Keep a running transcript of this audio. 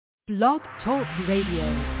Blog Talk Radio.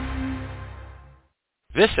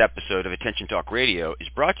 This episode of Attention Talk Radio is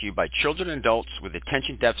brought to you by children and adults with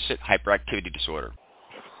attention deficit hyperactivity disorder.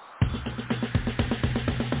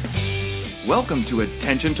 Welcome to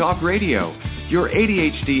Attention Talk Radio, your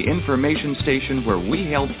ADHD information station where we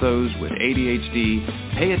help those with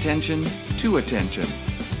ADHD pay attention to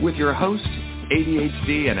attention. With your host,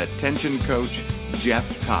 ADHD and attention coach, Jeff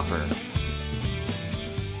Copper.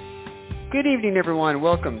 Good evening, everyone.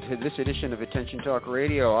 Welcome to this edition of Attention Talk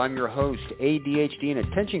Radio. I'm your host, ADHD and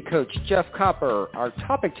attention coach, Jeff Copper. Our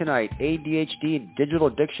topic tonight, ADHD and Digital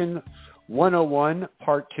Addiction 101,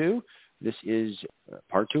 Part 2. This is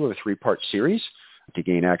Part 2 of a three-part series. To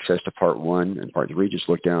gain access to Part 1 and Part 3, just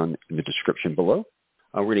look down in the description below.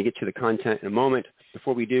 We're going to get to the content in a moment.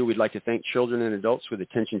 Before we do, we'd like to thank children and adults with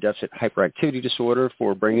attention deficit hyperactivity disorder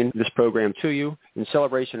for bringing this program to you. In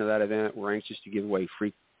celebration of that event, we're anxious to give away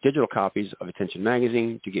free digital copies of Attention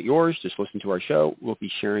Magazine. To get yours, just listen to our show. We'll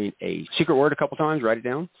be sharing a secret word a couple times. Write it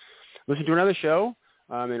down. Listen to another show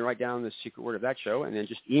and write down the secret word of that show, and then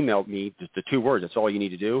just email me the two words. That's all you need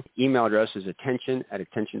to do. Email address is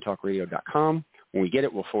attention@attentiontalkradio.com. When we get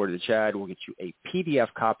it, we'll forward it to Chad. We'll get you a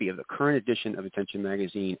PDF copy of the current edition of Attention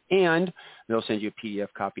Magazine, and they'll send you a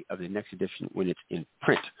PDF copy of the next edition when it's in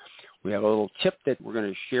print. We have a little tip that we're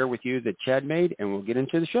going to share with you that Chad made, and we'll get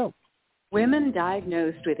into the show. Women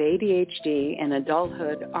diagnosed with ADHD in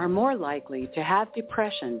adulthood are more likely to have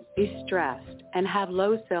depression, be stressed, and have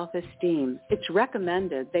low self-esteem. It's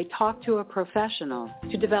recommended they talk to a professional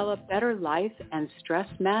to develop better life and stress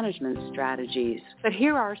management strategies. But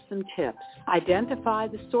here are some tips. Identify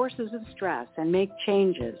the sources of stress and make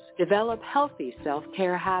changes. Develop healthy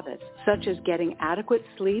self-care habits, such as getting adequate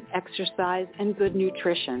sleep, exercise, and good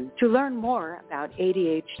nutrition. To learn more about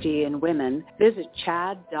ADHD in women, visit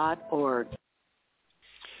chad.org.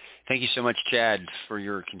 Thank you so much, Chad, for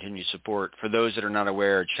your continued support. For those that are not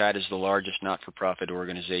aware, Chad is the largest not-for-profit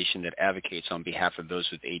organization that advocates on behalf of those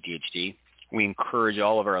with ADHD. We encourage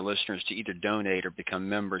all of our listeners to either donate or become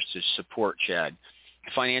members to support Chad.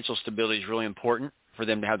 Financial stability is really important for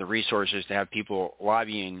them to have the resources to have people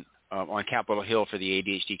lobbying on Capitol Hill for the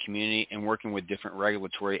ADHD community and working with different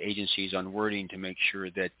regulatory agencies on wording to make sure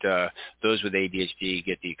that those with ADHD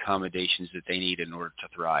get the accommodations that they need in order to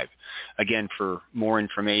thrive. Again, for more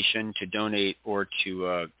information, to donate or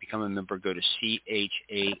to become a member, go to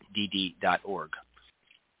chadd.org.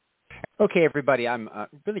 Okay, everybody, I'm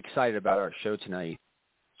really excited about our show tonight.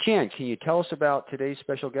 Jan, can you tell us about today's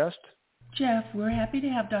special guest? Jeff, we're happy to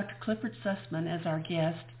have Dr. Clifford Sussman as our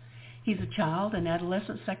guest. He's a child and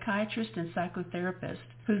adolescent psychiatrist and psychotherapist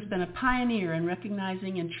who's been a pioneer in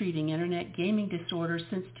recognizing and treating Internet gaming disorders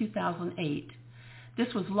since 2008.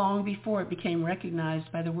 This was long before it became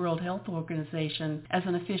recognized by the World Health Organization as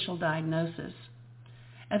an official diagnosis.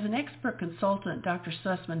 As an expert consultant, Dr.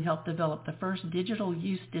 Sussman helped develop the first digital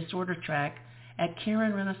use disorder track at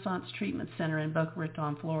Caron Renaissance Treatment Center in Boca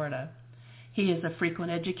Raton, Florida. He is a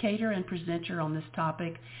frequent educator and presenter on this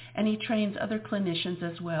topic, and he trains other clinicians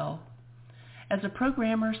as well. As a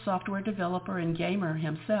programmer, software developer, and gamer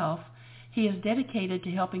himself, he is dedicated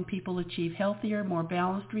to helping people achieve healthier, more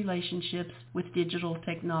balanced relationships with digital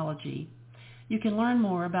technology. You can learn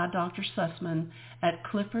more about Dr. Sussman at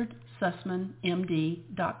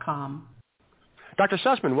cliffordsussmanmd.com. Dr.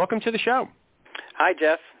 Sussman, welcome to the show. Hi,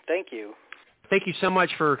 Jeff. Thank you. Thank you so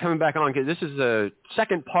much for coming back on, because this is the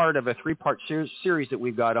second part of a three-part series that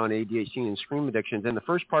we've got on ADHD and screen addictions. In the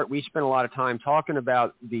first part, we spent a lot of time talking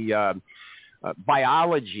about the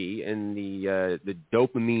biology and the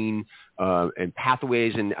dopamine and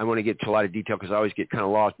pathways, and I want to get to a lot of detail because I always get kind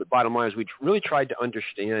of lost. But bottom line is we really tried to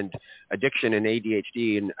understand addiction and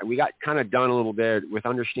ADHD, and we got kind of done a little bit with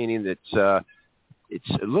understanding that it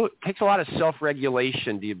takes a lot of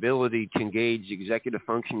self-regulation, the ability to engage the executive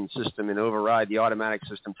functioning system and override the automatic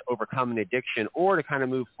system to overcome an addiction or to kind of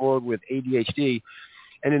move forward with ADHD.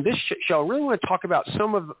 And in this show, I really want to talk about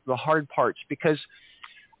some of the hard parts, because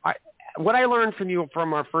what I learned from you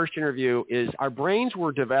from our first interview is our brains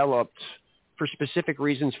were developed for specific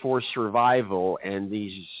reasons for survival, and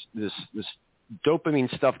this dopamine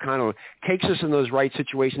stuff kind of takes us in those right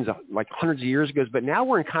situations like hundreds of years ago. But now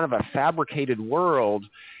we're in kind of a fabricated world,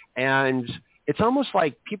 and it's almost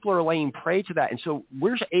like people are laying prey to that. And so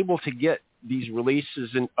we're able to get these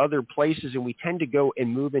releases in other places, and we tend to go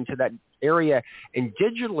and move into that area. And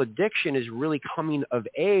digital addiction is really coming of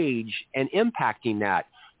age and impacting that.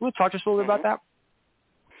 You want to talk to us a little bit about that?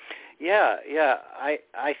 Yeah.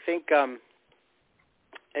 I think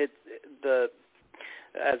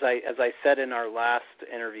as I said in our last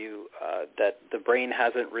interview, that the brain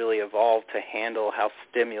hasn't really evolved to handle how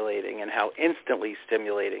stimulating and how instantly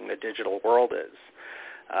stimulating the digital world is.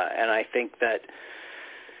 And I think that,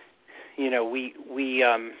 we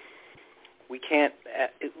can't,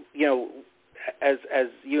 as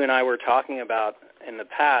you and I were talking about in the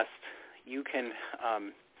past, you can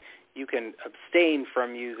abstain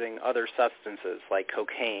from using other substances like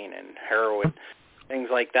cocaine and heroin, things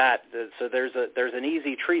like that. So there's an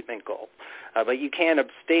easy treatment goal, but you can't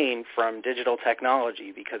abstain from digital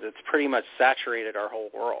technology because it's pretty much saturated our whole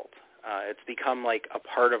world. It's become like a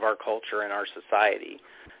part of our culture and our society.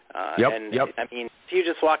 Yep. I mean, if you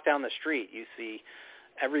just walk down the street, you see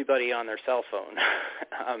everybody on their cell phone.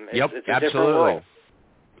 It's a different world.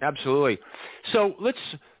 Absolutely. So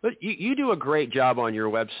you do a great job on your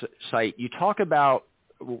website. We're talking about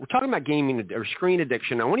gaming or screen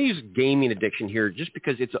addiction. I want to use gaming addiction here just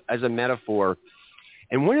because it's as a metaphor.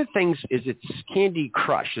 And one of the things is it's Candy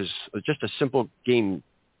Crush is just a simple game.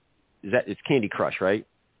 It's Candy Crush, right?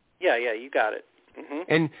 Yeah, you got it.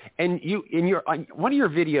 Mm-hmm. And you in one of your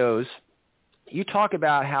videos, you talk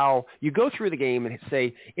about how you go through the game and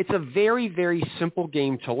say it's a very, very simple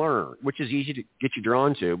game to learn, which is easy to get you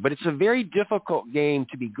drawn to, but it's a very difficult game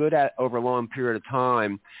to be good at over a long period of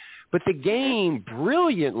time. But the game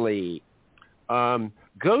brilliantly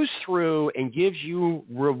goes through and gives you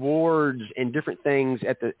rewards and different things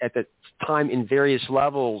at the time in various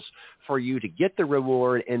levels for you to get the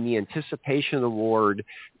reward and the anticipation of the reward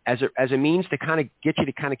as a means to kind of get you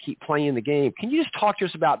to kind of keep playing the game. Can you just talk to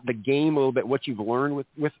us about the game a little bit, what you've learned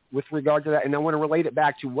with regard to that? And I want to relate it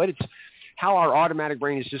back to how our automatic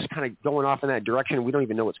brain is just kind of going off in that direction and we don't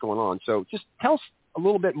even know what's going on. So just tell us a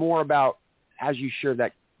little bit more about as you share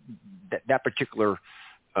that particular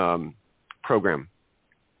program.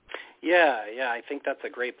 Yeah, I think that's a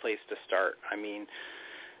great place to start. I mean,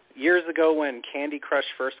 years ago when Candy Crush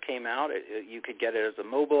first came out, you could get it as a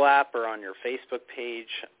mobile app or on your Facebook page.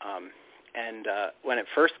 And when it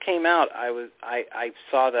first came out, I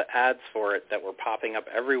saw the ads for it that were popping up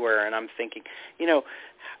everywhere, and I'm thinking,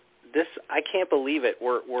 I can't believe it.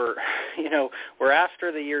 We're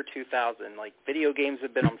after the year 2000. Like, video games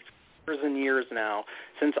have been on years and years now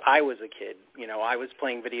since I was a kid. I was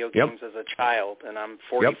playing video games as a child, and I'm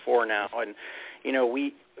 44 now, and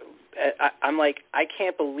I'm like, I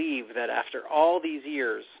can't believe that after all these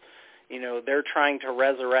years, they're trying to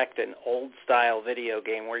resurrect an old-style video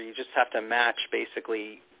game where you just have to match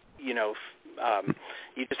basically, you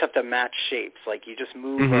just have to match shapes. Like, you just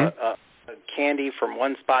move a candy from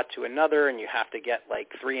one spot to another, and you have to get, like,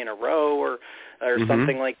 3 in a row or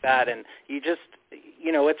something like that. And you just,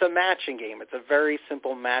 it's a matching game. It's a very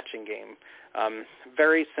simple matching game.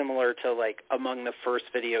 Very similar to like among the first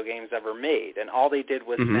video games ever made, and all they did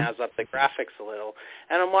was snazz up the graphics a little.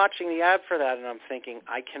 And I'm watching the ad for that, and I'm thinking,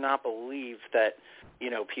 I cannot believe that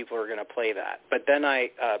people are going to play that. But then I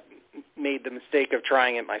made the mistake of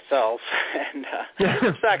trying it myself, and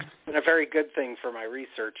it's actually been a very good thing for my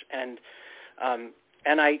research. And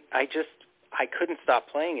I couldn't stop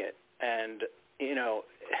playing it, and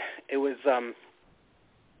it was.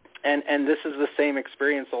 And this is the same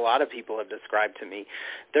experience a lot of people have described to me.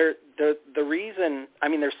 The reason, I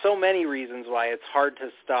mean, there's so many reasons why it's hard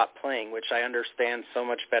to stop playing, which I understand so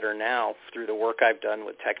much better now through the work I've done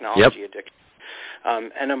with technology addiction.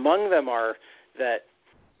 And among them are that,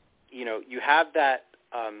 you have that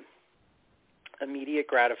immediate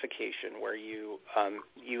gratification where you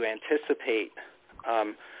anticipate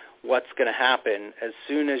what's going to happen as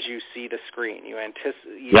soon as you see the screen. You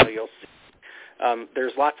anticipate, you'll see.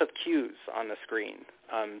 There's lots of cues on the screen.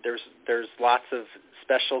 There's lots of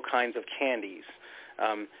special kinds of candies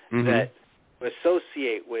that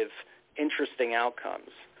associate with interesting outcomes.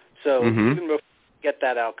 So even before you get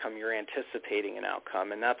that outcome, you're anticipating an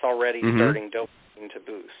outcome, and that's already starting dopamine to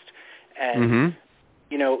boost. And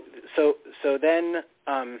so then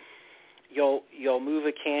you'll move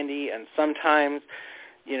a candy, and sometimes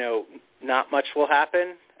not much will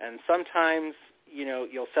happen, and sometimes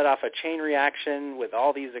you'll set off a chain reaction with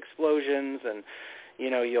all these explosions, and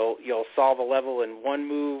you'll solve a level in one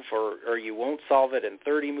move, or you won't solve it in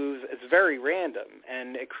 30 moves. It's very random,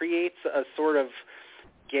 and it creates a sort of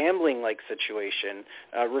gambling-like situation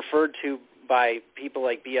referred to by people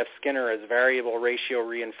like B.F. Skinner as variable ratio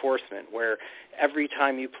reinforcement, where every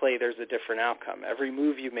time you play, there's a different outcome. Every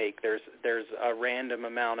move you make, there's a random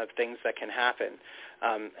amount of things that can happen.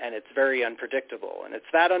 And it's very unpredictable. And it's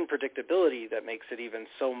that unpredictability that makes it even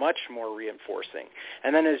so much more reinforcing.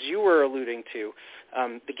 And then as you were alluding to,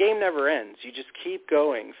 the game never ends. You just keep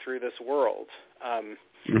going through this world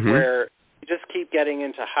where just keep getting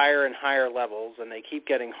into higher and higher levels, and they keep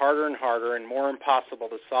getting harder and harder and more impossible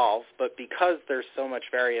to solve. But because there's so much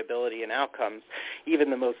variability in outcomes, even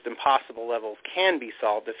the most impossible levels can be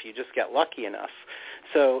solved if you just get lucky enough.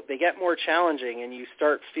 So they get more challenging, and you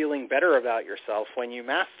start feeling better about yourself when you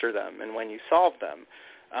master them and when you solve them.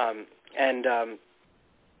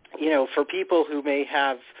 For people who may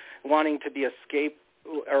have wanting to be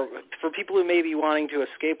or for people who may be wanting to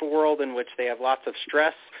escape a world in which they have lots of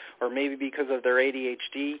stress, or maybe because of their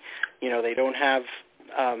ADHD, they don't have,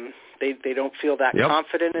 they don't feel that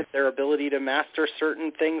confident in their ability to master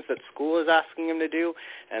certain things that school is asking them to do,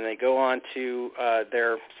 and they go on to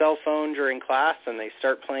their cell phone during class and they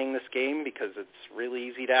start playing this game because it's really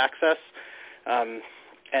easy to access.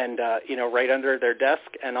 Right under their desk,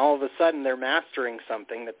 and all of a sudden they're mastering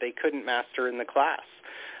something that they couldn't master in the class.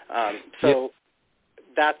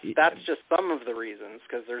 That's just some of the reasons,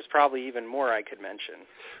 because there's probably even more I could mention.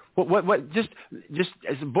 What just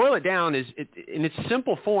as boil it down is in its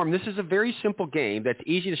simple form. This is a very simple game that's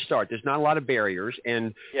easy to start. There's not a lot of barriers,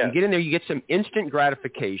 and you get in there, you get some instant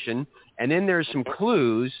gratification, and then there's some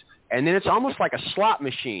clues. And then it's almost like a slot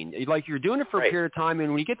machine. Like you're doing it for a period of time, and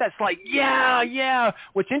when you get that, it's like, yeah.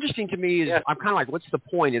 What's interesting to me is I'm kind of like, what's the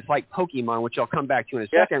point? It's like Pokemon, which I'll come back to in a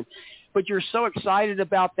second. But you're so excited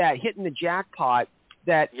about that, hitting the jackpot,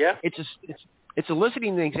 that it's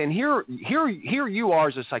eliciting things. And here you are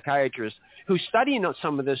as a psychiatrist who's studying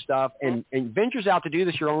some of this stuff and ventures out to do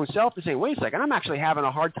this your own self and saying, wait a second, I'm actually having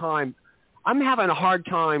a hard time. I'm having a hard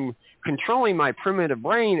time controlling my primitive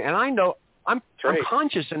brain, and I know – I'm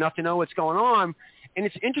conscious enough to know what's going on. And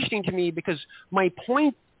it's interesting to me because my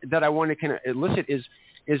point that I want to kind of elicit is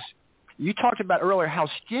you talked about earlier how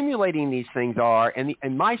stimulating these things are. And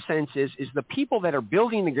my sense is the people that are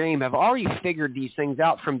building the game have already figured these things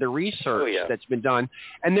out from the research that's been done.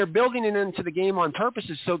 And they're building it into the game on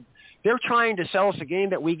purposes. So they're trying to sell us a game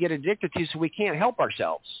that we get addicted to so we can't help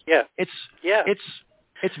ourselves. It's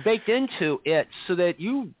baked into it so that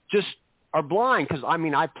you just are blind, because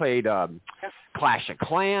I played Clash of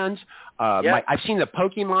Clans. I've seen the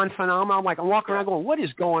Pokemon phenomenon. I'm walking around going, what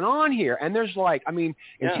is going on here? And there's in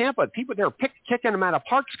Tampa, people, they were kicking them out of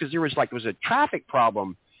parks because there was a traffic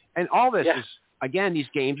problem. And all this is, again, these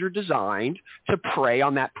games are designed to prey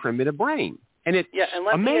on that primitive brain. And it's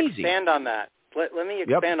amazing. Me expand on that. Let me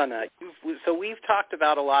expand on that. So we've talked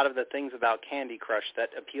about a lot of the things about Candy Crush that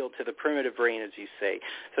appeal to the primitive brain, as you say.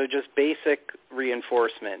 So just basic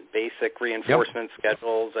reinforcement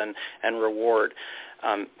schedules and reward.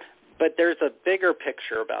 But there's a bigger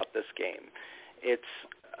picture about this game. It's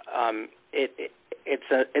an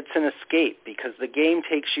escape, because the game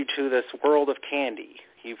takes you to this world of candy.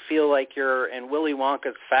 You feel like you're in Willy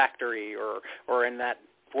Wonka's factory or in that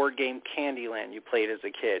board game Candyland you played as a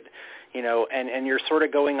kid, and you're sort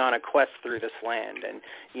of going on a quest through this land, and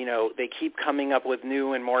they keep coming up with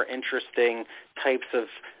new and more interesting types of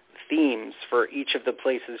themes for each of the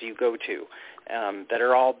places you go to, that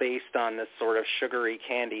are all based on this sort of sugary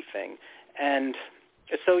candy thing. And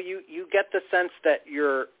so you get the sense that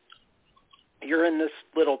you're in this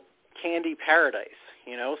little candy paradise,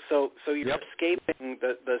 so you're escaping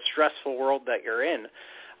the stressful world that you're in,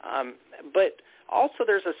 but also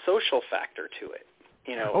there's a social factor to it.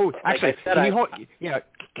 Actually,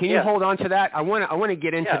 can you hold on to that? I want to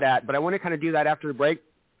get into that, but I want to kind of do that after the break.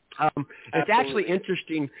 It's actually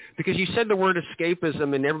interesting because you said the word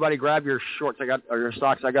escapism, and everybody grab your shorts. Or your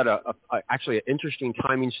socks. I got actually an interesting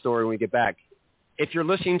timing story when we get back. If you're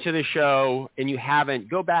listening to the show and you haven't,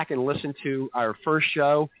 go back and listen to our first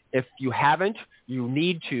show. If you haven't, you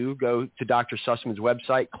need to go to Dr. Sussman's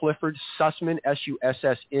website, Clifford Sussman,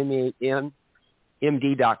 SUSSMAN.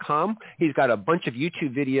 MD.com. He's got a bunch of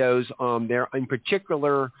YouTube videos there. In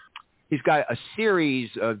particular, he's got a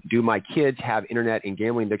series of Do My Kids Have Internet and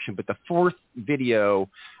Gambling Addiction? But the fourth video,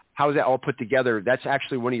 how is that all put together? That's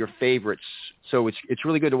actually one of your favorites. So it's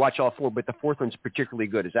really good to watch all four, but the fourth one's particularly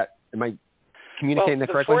good. Am I communicating that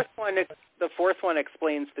correctly? The fourth one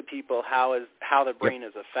explains to people how the brain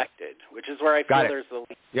is affected, which is where I feel there's the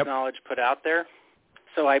least knowledge put out there.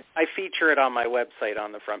 So I feature it on my website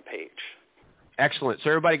on the front page. Excellent. So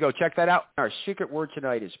everybody go check that out. Our secret word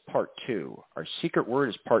tonight is part 2. Our secret word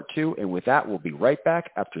is part 2, and with that, we'll be right back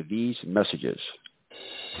after these messages.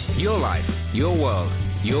 Your life, your world,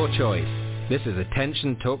 your choice. This is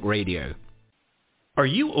Attention Talk Radio. Are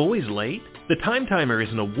you always late? The Time Timer is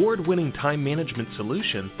an award-winning time management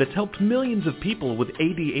solution that's helped millions of people with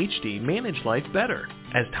ADHD manage life better.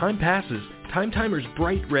 As time passes, Time Timer's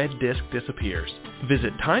bright red disc disappears.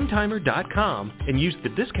 Visit timetimer.com and use the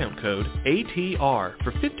discount code ATR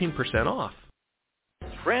for 15% off.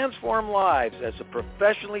 Transform lives as a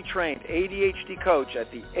professionally trained ADHD coach at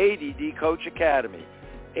the ADD Coach Academy.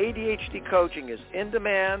 ADHD coaching is in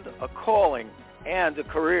demand, a calling, and a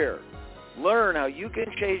career. Learn how you can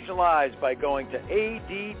change lives by going to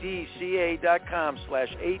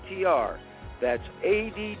addca.com/ATR. That's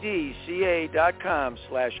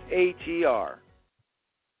addca.com/ATR.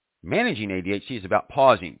 Managing ADHD is about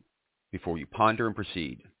pausing before you ponder and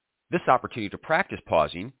proceed. This opportunity to practice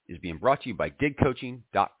pausing is being brought to you by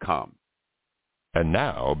digcoaching.com. And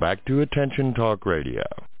now, back to Attention Talk Radio.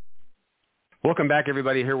 Welcome back,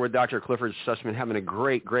 everybody. Here with Dr. Clifford Sussman, having a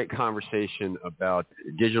great conversation about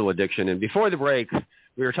digital addiction. And before the break,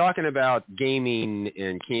 we were talking about gaming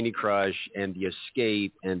and Candy Crush and the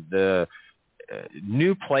escape and the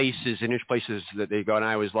new places that they go. And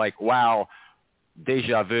I was like, wow,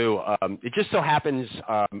 deja vu. It just so happens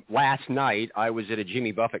last night I was at a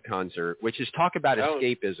Jimmy Buffett concert, which is talk about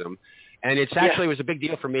escapism. And it's actually was a big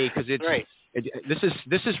deal for me because it's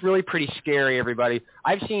this is really pretty scary, everybody.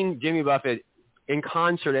 I've seen Jimmy Buffett in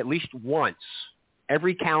concert at least once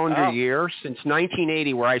every calendar year since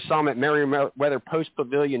 1980, where I saw him at Merriweather Post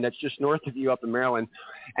Pavilion that's just north of you up in Maryland.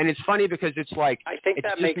 And it's funny because it's like I think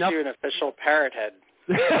that makes you an official parrot head.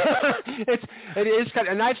 it is kind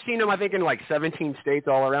of, and I've seen him I think in like 17 states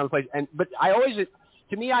all around the place. But I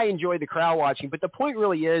enjoy the crowd watching. But the point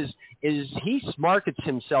really is he markets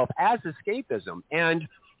himself as escapism, and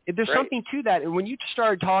there's something to that. And when you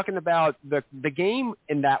start talking about the game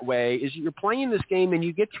in that way, is you're playing this game and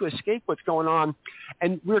you get to escape what's going on.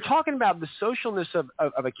 And we were talking about the socialness of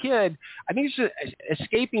a kid. I think it's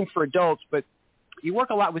escaping for adults, but you work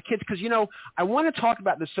a lot with kids because, I want to talk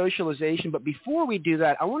about the socialization. But before we do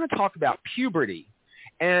that, I want to talk about puberty.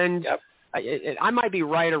 And I might be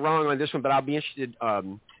right or wrong on this one, but I'll be interested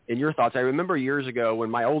in your thoughts. I remember years ago when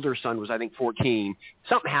my older son was, I think, 14,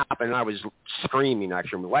 something happened, and I was screaming,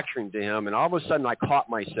 actually, lecturing to him, and all of a sudden I caught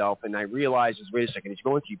myself, and I realized, wait a second, he's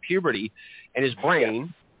going through puberty, and his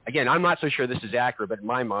brain, again, I'm not so sure this is accurate, but in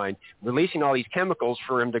my mind, releasing all these chemicals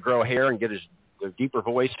for him to grow hair and get his deeper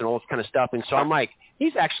voice and all this kind of stuff. And so I'm like,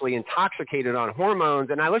 he's actually intoxicated on hormones.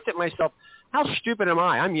 And I looked at myself, how stupid am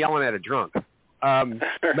I? I'm yelling at a drunk,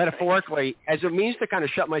 metaphorically, as a means to kind of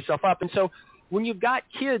shut myself up. And so when you've got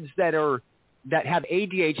kids that have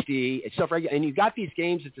ADHD, and you've got these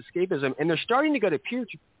games, it's escapism, and they're starting to go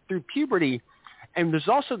through puberty, and there's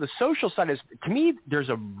also the social side. To me, there's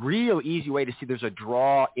a real easy way to see there's a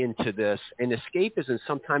draw into this, and escapism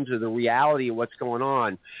sometimes is the reality of what's going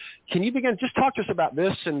on. Can you just talk to us about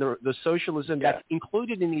this and the socialism that's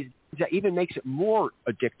included in these, that even makes it more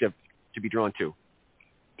addictive to be drawn to?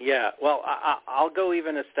 Yeah, well, I'll go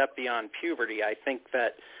even a step beyond puberty. I think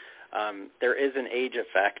that there is an age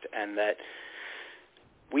effect, and that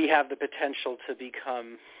we have the potential to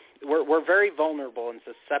become we're very vulnerable and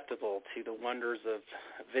susceptible to the wonders of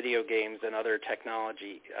video games and other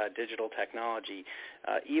technology, digital technology,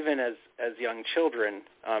 even as young children,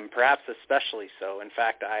 perhaps especially so. In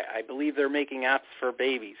fact, I believe they're making apps for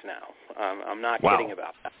babies now. I'm not kidding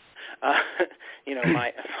about that.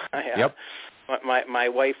 My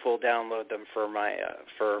wife will download them for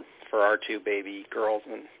our two baby girls,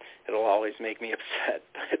 and it'll always make me upset.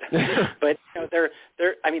 But they're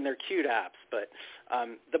cute apps. But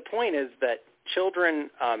the point is that children,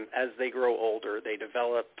 as they grow older, they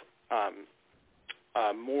develop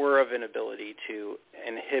more of an ability to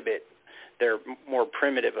inhibit their more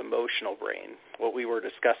primitive emotional brain. What we were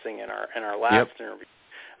discussing in our last interview.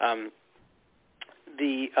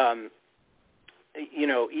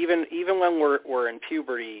 Even when we're in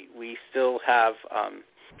puberty, we still have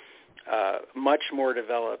much more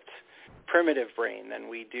developed primitive brain than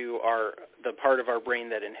we do the part of our brain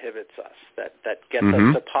that inhibits us, that gets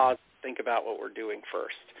us to pause, think about what we're doing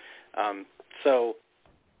first. So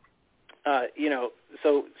add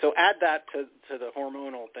that to the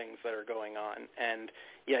hormonal things that are going on, and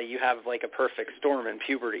you have like a perfect storm in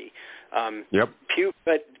puberty.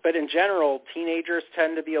 But in general, teenagers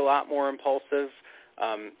tend to be a lot more impulsive.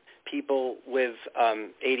 People with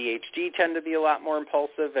ADHD tend to be a lot more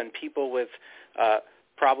impulsive, and people with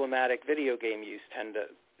problematic video game use tend to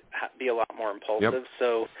be a lot more impulsive.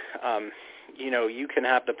 So, you can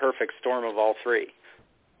have the perfect storm of all three.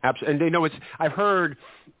 Absolutely. And I've heard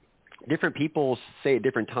different people say at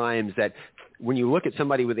different times that when you look at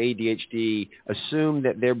somebody with ADHD, assume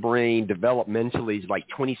that their brain developmentally is like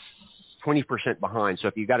 20% behind. So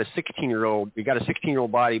if you've got a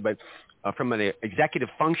 16-year-old body, but from an executive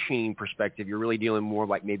functioning perspective, you're really dealing more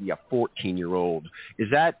like maybe a 14-year-old.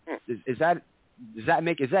 Does that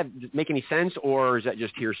make any sense, or is that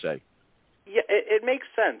just hearsay? Yeah, it makes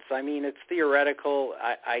sense. I mean, it's theoretical.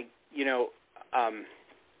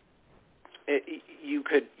 you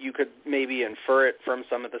could maybe infer it from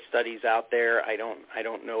some of the studies out there. I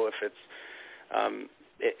don't know if it's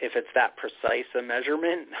that precise a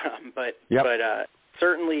measurement, but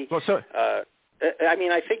certainly. Well, I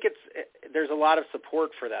mean, I think there's a lot of support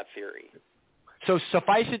for that theory. So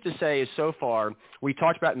suffice it to say, is so far we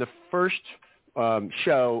talked about in the first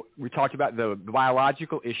show, we talked about the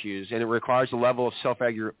biological issues, and it requires a level of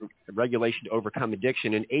self-regulation to overcome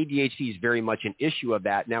addiction, and ADHD is very much an issue of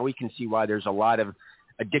that. Now we can see why there's a lot of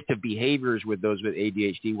addictive behaviors with those with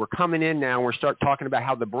ADHD. We're coming in now, we're start talking about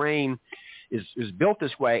how the brain is built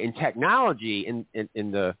this way, and technology and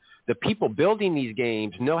the people building these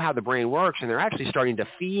games know how the brain works, and they're actually starting to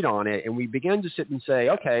feed on it. And we begin to sit and say,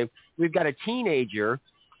 okay, we've got a teenager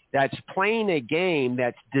that's playing a game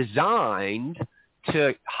that's designed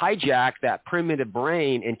to hijack that primitive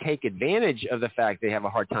brain and take advantage of the fact they have a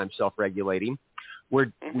hard time self-regulating.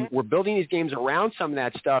 We're building these games around some of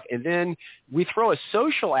that stuff, and then we throw a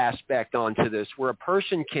social aspect onto this where a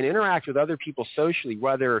person can interact with other people socially,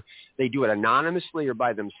 whether they do it anonymously or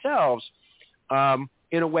by themselves,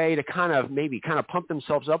 in a way to kind of pump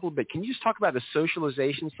themselves up a little bit. Can you just talk about the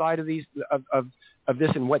socialization side of these of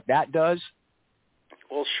this and what that does?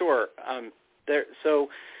 Well, sure. So,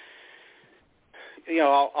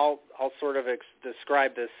 I'll sort of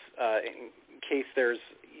describe this in case there's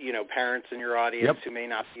parents in your audience who may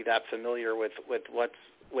not be that familiar with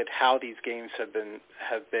how these games have been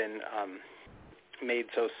made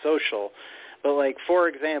so social. But like, for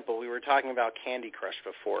example, we were talking about Candy Crush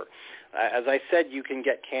before. As I said, you can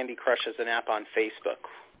get Candy Crush as an app on Facebook.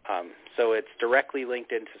 So it's directly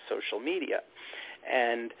linked into social media.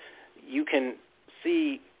 And you can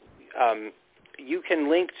see, you can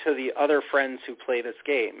link to the other friends who play this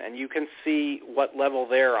game, and you can see what level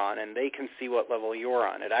they're on, and they can see what level you're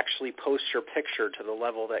on. It actually posts your picture to the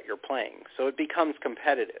level that you're playing. So it becomes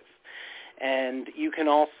competitive. And you can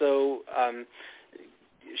also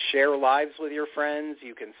share lives with your friends.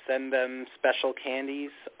 You can send them special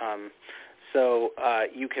candies. So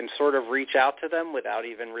you can sort of reach out to them without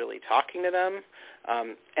even really talking to them.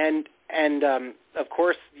 And of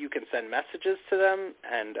course, you can send messages to them.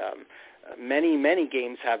 And many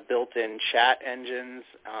games have built-in chat engines.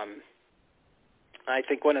 I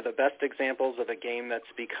think one of the best examples of a game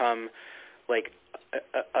that's become like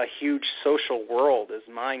a huge social world is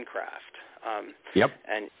Minecraft.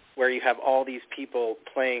 And where you have all these people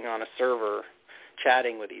playing on a server,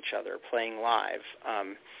 chatting with each other, playing live.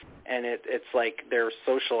 And it's like their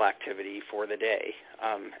social activity for the day.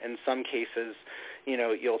 In some cases,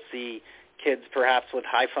 you'll see kids perhaps with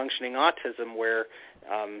high-functioning autism where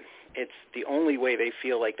it's the only way they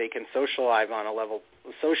feel like they can socialize on a level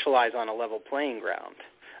playing ground.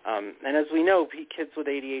 And as we know, kids with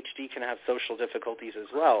ADHD can have social difficulties as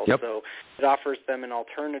well. So it offers them an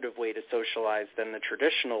alternative way to socialize than the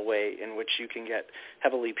traditional way in which you can get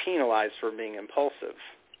heavily penalized for being impulsive.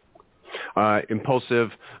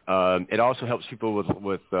 It also helps people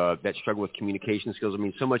with that struggle with communication skills. I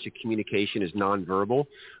mean, so much of communication is nonverbal,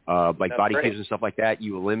 like body cues and stuff like that.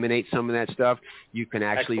 You eliminate some of that stuff. You can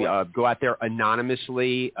actually go out there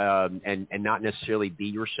anonymously and not necessarily be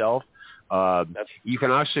yourself. You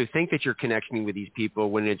can also think that you're connecting with these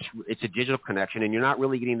people when it's a digital connection and you're not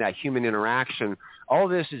really getting that human interaction. All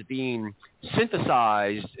of this is being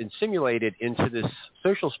synthesized and simulated into this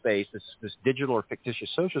social space, this digital or fictitious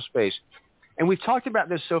social space. And we've talked about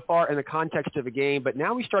this so far in the context of a game, but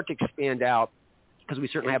now we start to expand out because we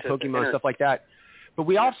certainly have Pokemon and stuff like that. But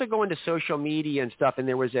we also go into social media and stuff, and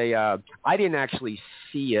there was I didn't actually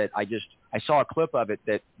see it. I saw a clip of it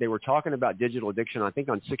that they were talking about digital addiction, I think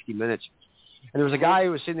on 60 Minutes. And there was a guy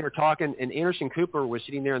who was sitting there talking, and Anderson Cooper was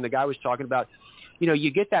sitting there, and the guy was talking about,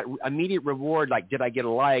 you get that immediate reward, like did I get a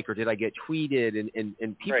like or did I get tweeted?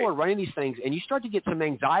 And people are running these things, and you start to get some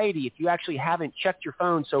anxiety if you actually haven't checked your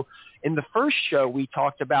phone. So in the first show, we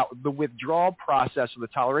talked about the withdrawal process of the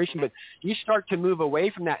toleration, but you start to move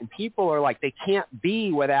away from that, and people are like, they can't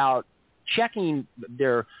be without checking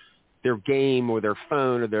their game or their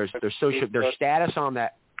phone or their status on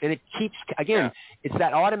that. And it keeps, again, it's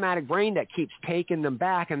that automatic brain that keeps taking them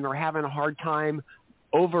back, and they're having a hard time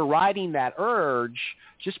overriding that urge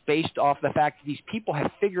just based off the fact that these people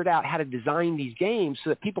have figured out how to design these games so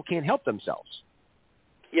that people can't help themselves.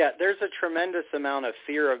 Yeah, there's a tremendous amount of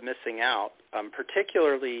fear of missing out,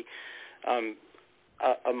 particularly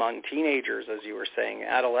among teenagers, as you were saying,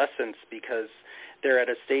 adolescents, because they're at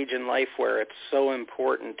a stage in life where it's so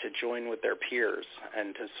important to join with their peers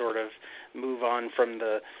and to sort of move on from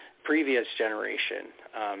the previous generation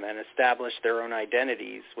and establish their own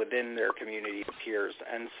identities within their community of peers.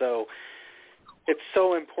 And so it's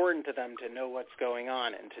so important to them to know what's going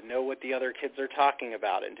on and to know what the other kids are talking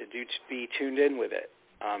about and to be tuned in with it.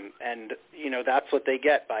 And, that's what they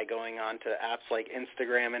get by going on to apps like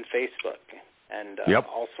Instagram and Facebook and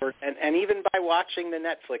all sorts, and even by watching the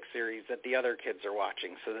Netflix series that the other kids are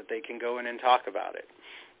watching so that they can go in and talk about it.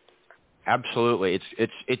 Absolutely.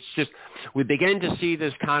 It's just, we begin to see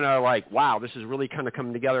this kind of like, wow, this is really kind of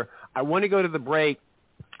coming together. I want to go to the break,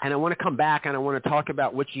 and I want to come back, and I want to talk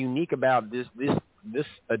about what's unique about this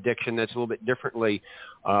addiction that's a little bit differently,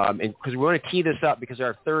 and because we want to tee this up, because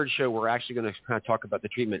our third show we're actually going to kind of talk about the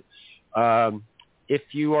treatment. If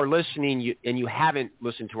you are listening and you haven't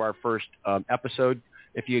listened to our first episode,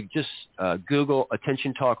 if you just Google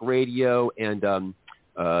Attention Talk Radio and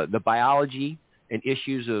the biology and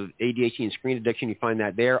issues of ADHD and screen addiction, you find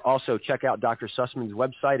that there. Also, check out Dr. Sussman's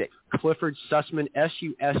website at Clifford Sussman,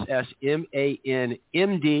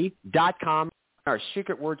 SUSSMANMD.com. Our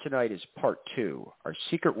secret word tonight is part 2. Our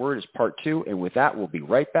secret word is part 2, and with that, we'll be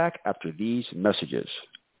right back after these messages.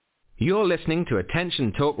 You're listening to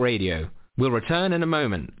Attention Talk Radio. We'll return in a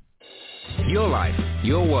moment. Your life,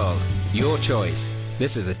 your world, your choice.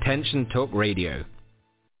 This is Attention Talk Radio.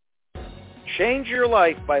 Change your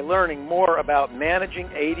life by learning more about managing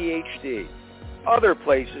ADHD. Other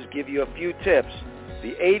places give you a few tips.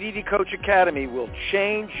 The ADD Coach Academy will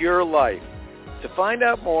change your life. To find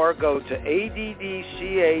out more, go to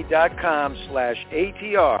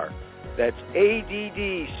addca.com/ATR. That's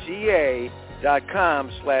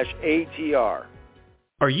addca.com/ATR.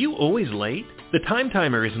 Are you always late? The Time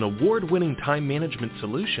Timer is an award-winning time management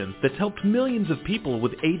solution that's helped millions of people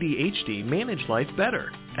with ADHD manage life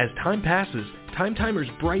better. As time passes, Time Timer's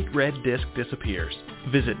bright red disc disappears.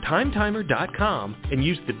 Visit timetimer.com and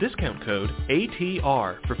use the discount code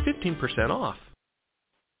ATR for 15% off.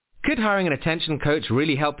 Could hiring an attention coach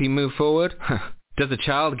really help you move forward? Does a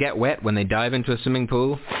child get wet when they dive into a swimming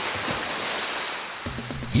pool?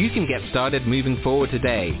 You can get started moving forward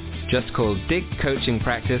today. Just call Dig Coaching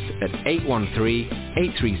Practice at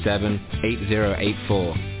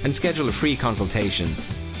 813-837-8084 and schedule a free consultation.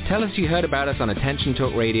 Tell us you heard about us on Attention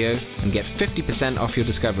Talk Radio and get 50% off your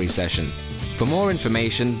discovery session. For more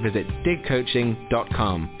information, visit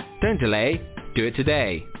digcoaching.com. Don't delay, do it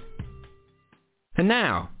today. And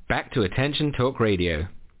now, back to Attention Talk Radio.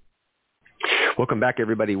 Welcome back,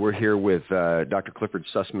 everybody. We're here with Dr. Clifford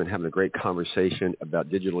Sussman having a great conversation about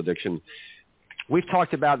digital addiction. We've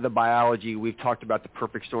talked about the biology. We've talked about the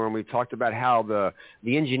perfect storm. We've talked about how the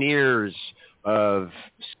engineers of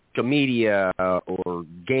social media or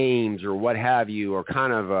games or what have you are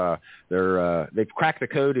kind of they've cracked the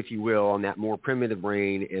code, if you will, on that more primitive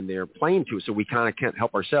brain, and they're playing to it, so we kind of can't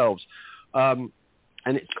help ourselves. And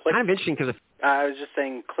it's kind of interesting because I was just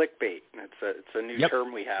saying clickbait. It's a new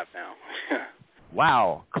term we have now.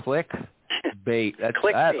 Wow, clickbait. That's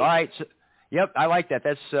clickbait. All right. So, yep, I like that.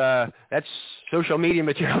 That's social media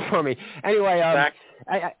material for me. Anyway, I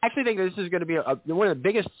actually think this is going to be one of the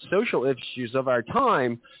biggest social issues of our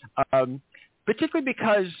time, particularly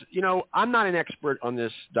because, I'm not an expert on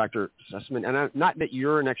this, Dr. Sussman, and not that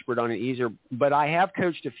you're an expert on it either, but I have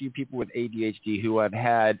coached a few people with ADHD who have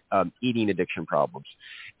had eating addiction problems.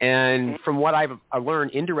 And from what I've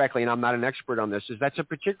learned indirectly, and I'm not an expert on this, is that's a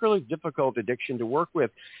particularly difficult addiction to work with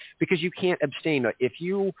because you can't abstain. If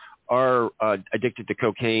you are addicted to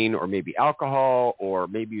cocaine or maybe alcohol or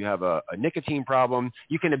maybe you have a nicotine problem,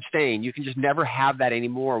 you can abstain. You can just never have that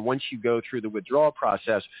anymore once you go through the withdrawal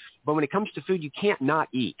process. But when it comes to food, you can't not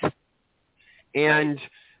eat. And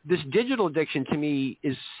this digital addiction to me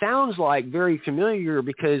sounds like very familiar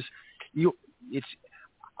because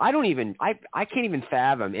I can't even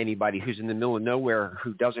fathom anybody who's in the middle of nowhere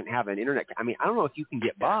who doesn't have an internet. I mean, I don't know if you can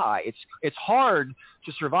get by. It's hard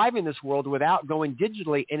to survive in this world without going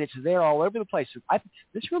digitally, and it's there all over the place.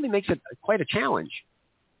 This really makes it quite a challenge.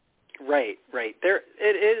 Right.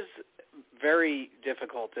 It is very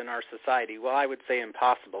difficult in our society. Well, I would say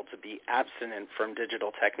impossible to be abstinent from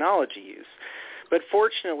digital technology use. But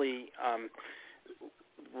fortunately,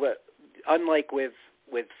 unlike with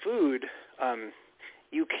food,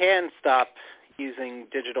 you can stop using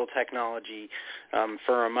digital technology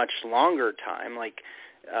for a much longer time.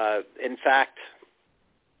 In fact,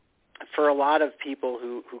 for a lot of people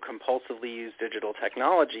who compulsively use digital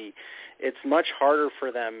technology, it's much harder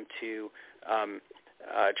for them to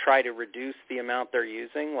try to reduce the amount they're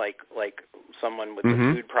using. Like someone with a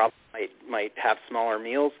food problem might have smaller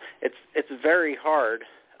meals. It's very hard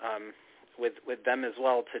with them as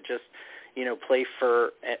well to just play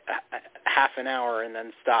for half an hour and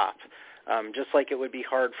then stop. Just like it would be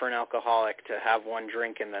hard for an alcoholic to have one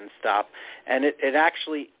drink and then stop. And it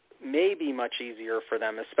actually, may be much easier for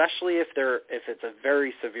them, especially if it's a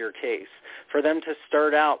very severe case, for them to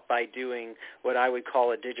start out by doing what I would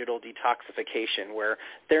call a digital detoxification, where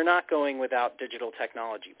they're not going without digital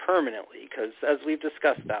technology permanently, because as we've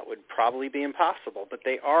discussed, that would probably be impossible, but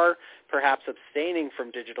they are perhaps abstaining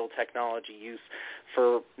from digital technology use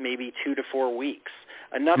for maybe 2 to 4 weeks,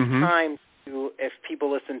 enough time. If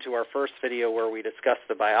people listen to our first video where we discussed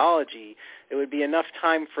the biology, it would be enough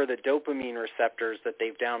time for the dopamine receptors that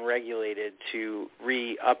they've downregulated to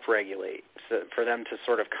re-upregulate, so for them to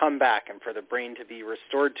sort of come back and for the brain to be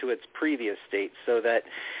restored to its previous state, so that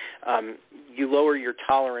you lower your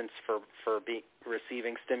tolerance for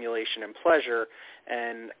receiving stimulation and pleasure,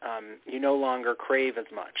 and you no longer crave as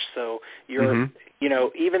much. So you're,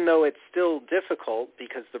 even though it's still difficult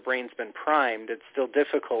because the brain's been primed, it's still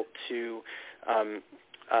difficult to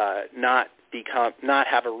not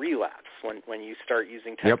have a relapse when you start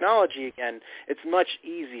using technology again. It's much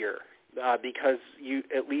easier because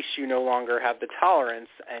at least you no longer have the tolerance,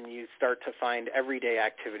 and you start to find everyday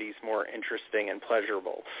activities more interesting and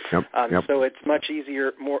pleasurable. So it's much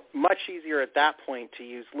easier at that point to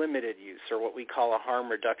use limited use, or what we call a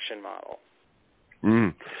harm reduction model.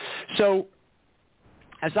 So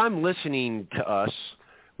as I'm listening to us,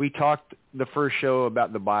 we talked the first show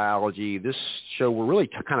about the biology. This show, we're really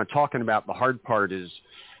kind of talking about the hard part is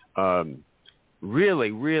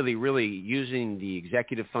really using the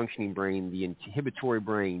executive functioning brain, the inhibitory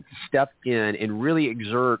brain, to step in and really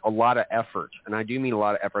exert a lot of effort. And I do mean a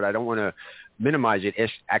lot of effort. I don't want to minimize it.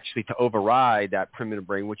 It's actually to override that primitive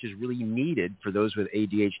brain, which is really needed for those with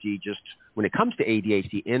ADHD, just when it comes to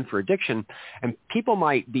ADHD and for addiction. And people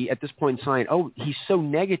might be at this point saying, oh, he's so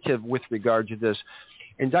negative with regard to this.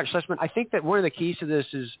 And Dr. Sussman, I think that one of the keys to this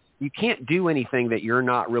is you can't do anything that you're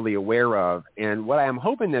not really aware of. And what I'm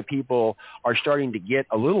hoping that people are starting to get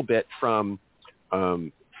a little bit from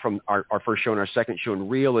our first show and our second show in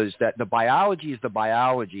Real is that the biology is the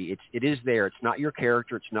biology. It is there. It's not your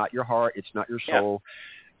character. It's not your heart. It's not your soul.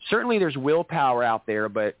 Certainly there's willpower out there,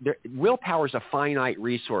 but willpower is a finite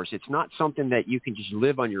resource. It's not something that you can just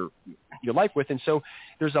live on your life with. And so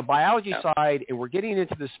there's a biology side, and we're getting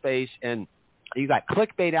into the space, and you got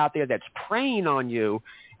clickbait out there that's preying on you.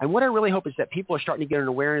 And what I really hope is that people are starting to get an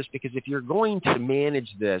awareness, because if you're going to manage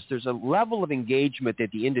this, there's a level of engagement that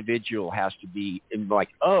the individual has to be in, like,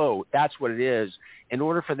 oh, that's what it is, in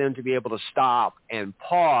order for them to be able to stop and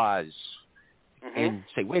pause and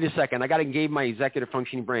say, wait a second, I got to engage my executive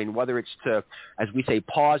functioning brain, whether it's to, as we say,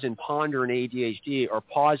 pause and ponder in ADHD, or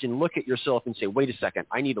pause and look at yourself and say, wait a second,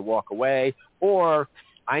 I need to walk away, or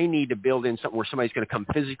I need to build in something where somebody's going to come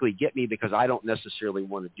physically get me because I don't necessarily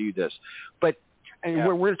want to do this. But we're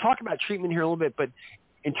going to talk about treatment here a little bit, but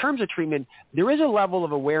in terms of treatment, there is a level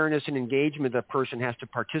of awareness and engagement that a person has to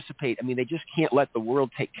participate. I mean, they just can't let the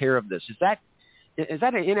world take care of this. Is that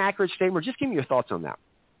an inaccurate statement? Just give me your thoughts on that.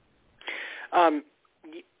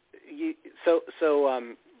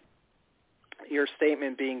 Your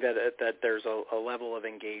statement being that there's a level of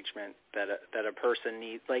engagement that a person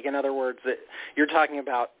needs, like, in other words, that you're talking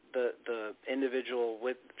about the individual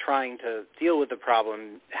with trying to deal with the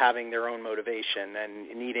problem having their own motivation and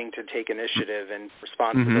needing to take initiative and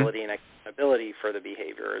responsibility and accountability for the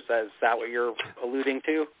behavior. Is that what you're alluding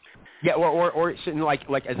to? Yeah, or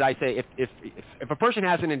like as I say, if a person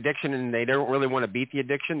has an addiction and they don't really want to beat the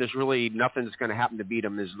addiction, there's really nothing that's going to happen to beat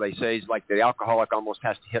them. As they say, is like the alcoholic almost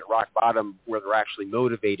has to hit rock bottom where they're actually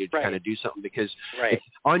motivated to kind of do something, because if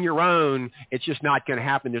on your own, it's just not going to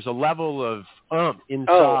happen. There's a level of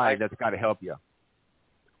inside that's got to help you.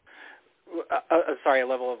 Sorry, a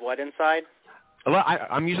level of what inside?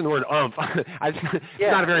 I'm using the word it's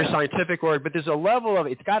not a very scientific word, but there's a level of,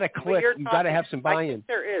 it's got to click. You've got to have some buy-in. I think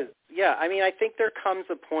there is. Yeah, I mean, I think there comes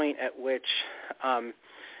a point at which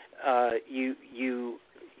you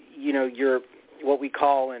know, your what we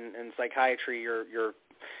call in psychiatry your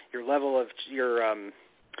level of your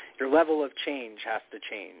level of change has to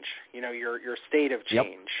change. You know, your state of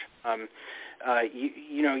change.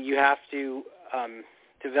 You have to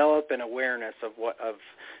develop an awareness of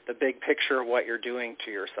the big picture of what you're doing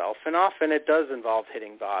to yourself, and often it does involve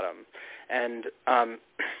hitting bottom. And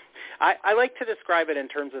I like to describe it in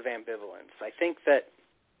terms of ambivalence. I think that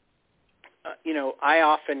I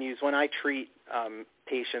often use, when I treat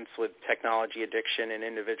patients with technology addiction in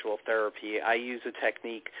individual therapy, I use a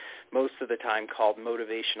technique most of the time called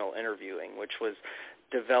motivational interviewing, which was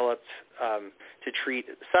developed to treat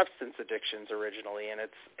substance addictions originally, and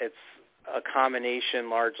it's a combination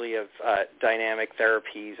largely of dynamic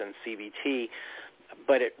therapies and CBT,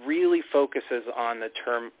 but it really focuses on the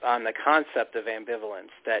concept of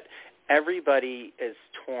ambivalence, that everybody is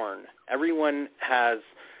torn. Everyone has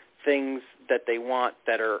things that they want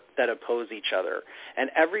that oppose each other. And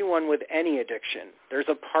everyone with any addiction, there's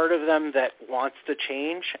a part of them that wants to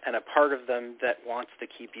change and a part of them that wants to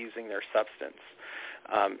keep using their substance.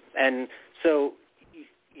 And so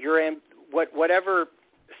whatever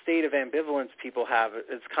state of ambivalence people have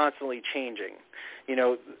is constantly changing. You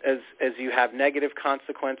know, as you have negative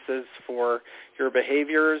consequences for your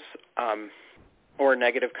behaviors, or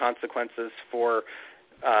negative consequences for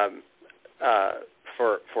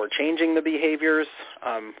changing the behaviors,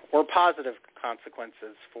 or positive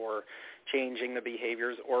consequences for changing the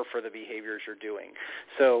behaviors or for the behaviors you're doing.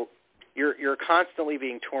 So you're constantly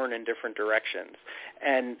being torn in different directions.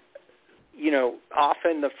 And, you know,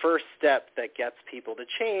 often the first step that gets people to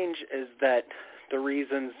change is that the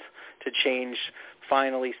reasons to change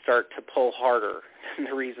finally start to pull harder than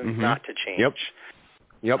the reasons not to change.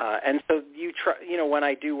 Yep. And so when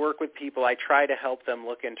I do work with people, I try to help them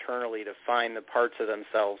look internally to find the parts of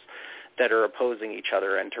themselves that are opposing each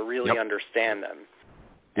other and to really understand them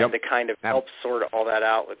and to kind of help sort all that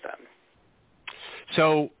out with them.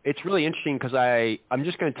 So it's really interesting because I'm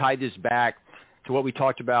just going to tie this back to what we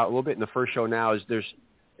talked about a little bit in the first show now is there's,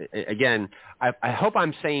 again, I hope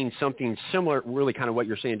I'm saying something similar, really kind of what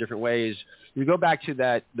you're saying in different ways. You go back to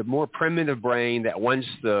that, the more primitive brain that wants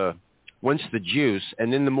the juice,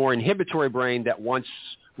 and then the more inhibitory brain that wants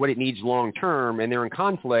what it needs long term, and they're in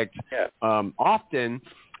conflict often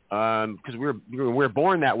because we're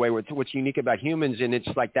born that way. What's unique about humans, and it's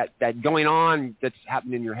like that going on that's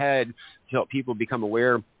happening in your head to help people become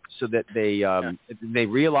aware, so that they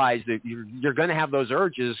realize that you're going to have those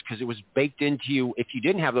urges because it was baked into you. If you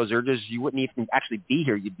didn't have those urges, you wouldn't even actually be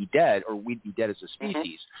here. You'd be dead, or we'd be dead as a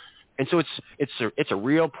species. And so it's a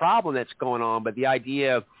real problem that's going on. But the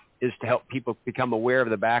idea is to help people become aware of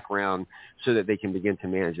the background so that they can begin to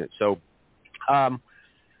manage it. So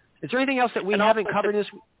is there anything else that we haven't covered in this?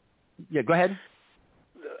 Yeah, go ahead.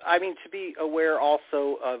 I mean, to be aware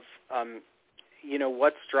also of,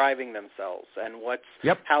 what's driving themselves and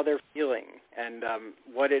how they're feeling and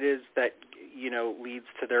what it is that, leads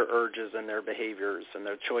to their urges and their behaviors and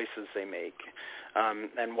their choices they make.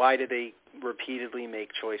 And why do they repeatedly make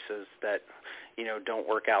choices that, don't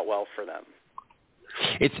work out well for them?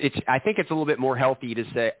 I think it's a little bit more healthy to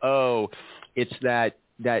say, it's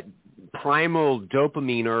that primal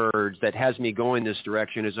dopamine urge that has me going this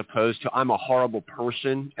direction, as opposed to I'm a horrible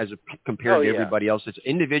person compared to everybody else. It's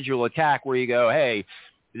individual attack where you go, hey,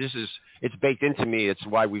 it's baked into me. It's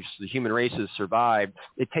why the human race has survived.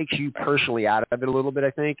 It takes you personally out of it a little bit,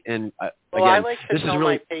 I think. And again, I like to tell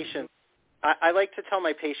my patients. I like to tell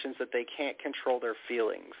my patients that they can't control their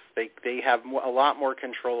feelings. They have a lot more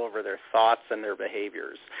control over their thoughts and their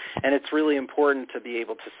behaviors. And it's really important to be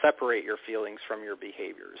able to separate your feelings from your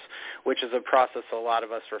behaviors, which is a process a lot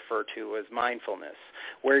of us refer to as mindfulness,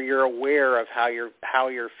 where you're aware of how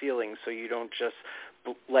you're feeling so you don't just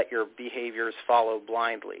let your behaviors follow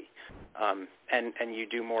blindly, and you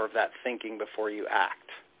do more of that thinking before you act.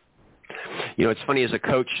 It's funny, as a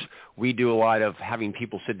coach, we do a lot of having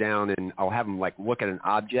people sit down, and I'll have them look at an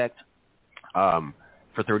object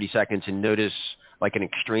for 30 seconds and notice an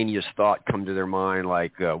extraneous thought come to their mind,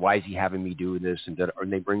 why is he having me do this? And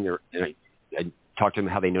they bring I talk to them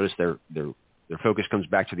how they notice their focus comes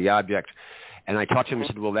back to the object. And I talked to him and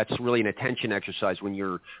said, well, that's really an attention exercise. When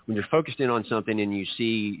you're focused in on something and you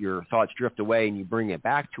see your thoughts drift away and you bring it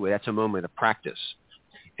back to it, that's a moment of practice.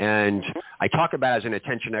 And I talk about it as an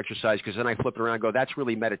attention exercise because then I flip it around and go, that's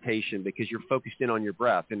really meditation because you're focused in on your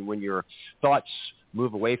breath. And when your thoughts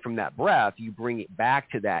move away from that breath, you bring it back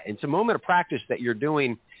to that. And it's a moment of practice that you're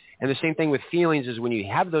doing. And the same thing with feelings is when you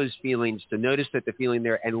have those feelings, to notice that the feeling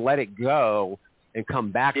there and let it go and come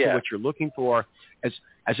back to what you're looking for.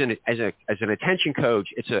 As an attention coach,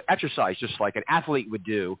 it's an exercise just like an athlete would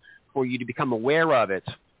do for you to become aware of it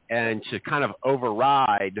and to kind of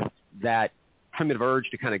override that primitive urge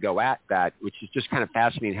to kind of go at that, which is just kind of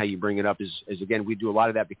fascinating how you bring it up is again, we do a lot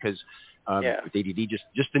of that because with ADD,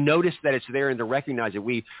 just to notice that it's there and to recognize it.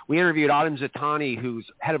 We interviewed Autumn Zatani, who's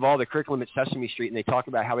head of all the curriculum at Sesame Street, and they talk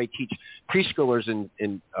about how they teach preschoolers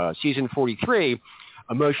in season 43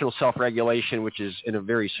 emotional self-regulation, which is in a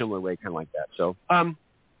very similar way, kind of like that. So I want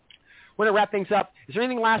to wrap things up. Is there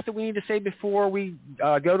anything last that we need to say before we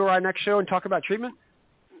go to our next show and talk about treatment?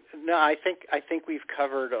 No, I think we've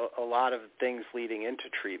covered a lot of things leading into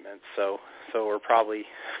treatment, so we're probably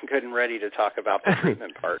good and ready to talk about the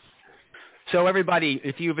treatment part. So everybody,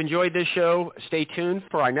 if you've enjoyed this show, stay tuned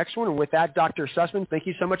for our next one. And with that, Dr. Sussman, thank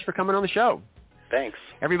you so much for coming on the show. Thanks.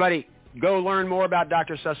 Everybody, go learn more about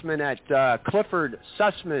Dr. Sussman at Clifford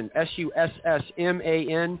Sussman,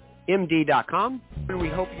 md.com. We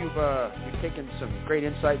hope you've taken some great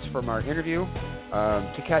insights from our interview.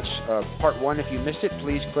 To catch part 1, if you missed it,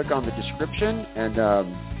 please click on the description,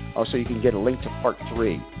 and also you can get a link to part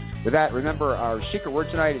 3. With that, remember our secret word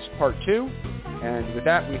tonight is part 2. And with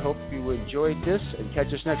that, we hope you enjoyed this, and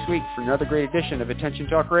catch us next week for another great edition of Attention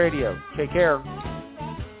Talk Radio. Take care.